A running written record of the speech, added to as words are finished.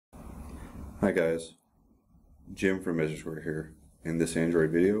Hi guys, Jim from Measure Square here. In this Android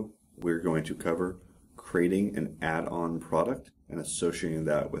video, we're going to cover creating an add-on product and associating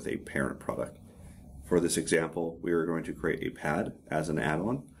that with a parent product. For this example, we are going to create a pad as an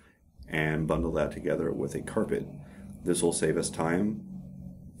add-on and bundle that together with a carpet. This will save us time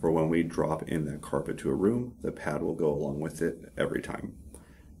for when we drop in that carpet to a room. The pad will go along with it every time.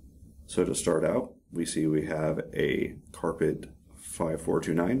 So to start out, we see we have a carpet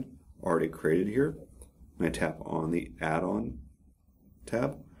 5429 already created here. When I tap on the add-on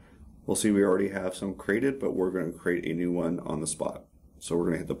tab, we'll see we already have some created, but we're going to create a new one on the spot. So we're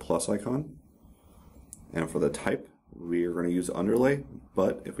going to hit the plus icon, and for the type, we are going to use underlay,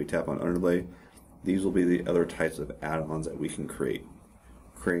 but if we tap on underlay, these will be the other types of add-ons that we can create.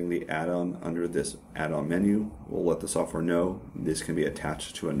 Creating the add-on under this add-on menu will let the software know this can be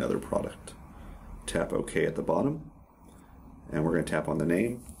attached to another product. Tap OK at the bottom, and we're going to tap on the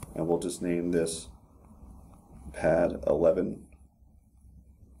name, and we'll just name this pad 11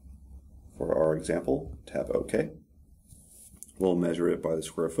 for our example. Tap OK. We'll measure it by the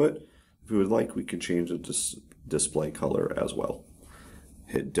square foot. If we would like, we can change the display color as well.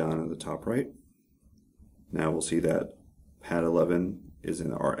 Hit done at the top right. Now we'll see that pad 11 is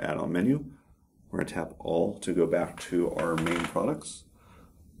in our add-on menu. We're going to tap all to go back to our main products.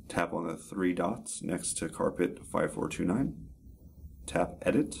 Tap on the three dots next to carpet 5429. Tap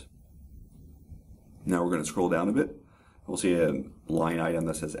edit. Now we're going to scroll down a bit. We'll see a line item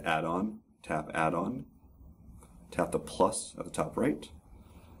that says add-on. Tap add-on. Tap the plus at the top right.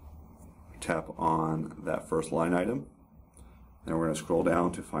 Tap on that first line item. And we're going to scroll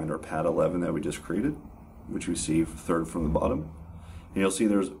down to find our pad 11 that we just created, which we see third from the bottom. And you'll see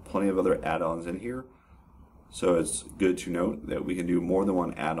there's plenty of other add-ons in here. So it's good to note that we can do more than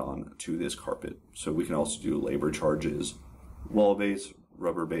one add-on to this carpet. So we can also do labor charges, wall base,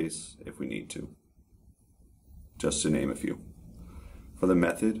 rubber base if we need to, just to name a few. For the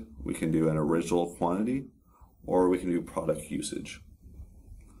method, we can do an original quantity or we can do product usage.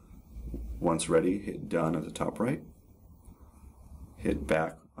 Once ready, hit done at the top right. Hit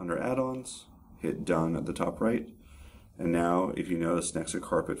back under add-ons, hit done at the top right. And now, if you notice next to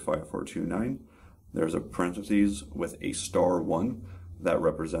carpet 5429, there's a parentheses with a *1 that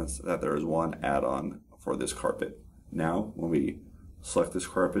represents that there is one add-on for this carpet. Now, when we select this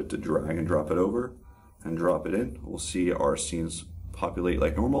carpet to drag and drop it over and drop it in, we'll see our scenes populate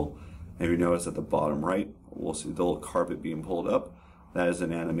like normal. And if you notice at the bottom right, we'll see the little carpet being pulled up. That is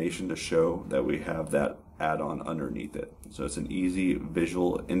an animation to show that we have that add-on underneath it. So it's an easy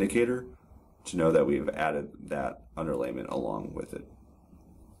visual indicator to know that we've added that underlayment along with it.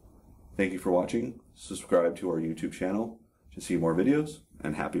 Thank you for watching. Subscribe to our YouTube channel to see more videos,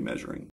 and happy measuring.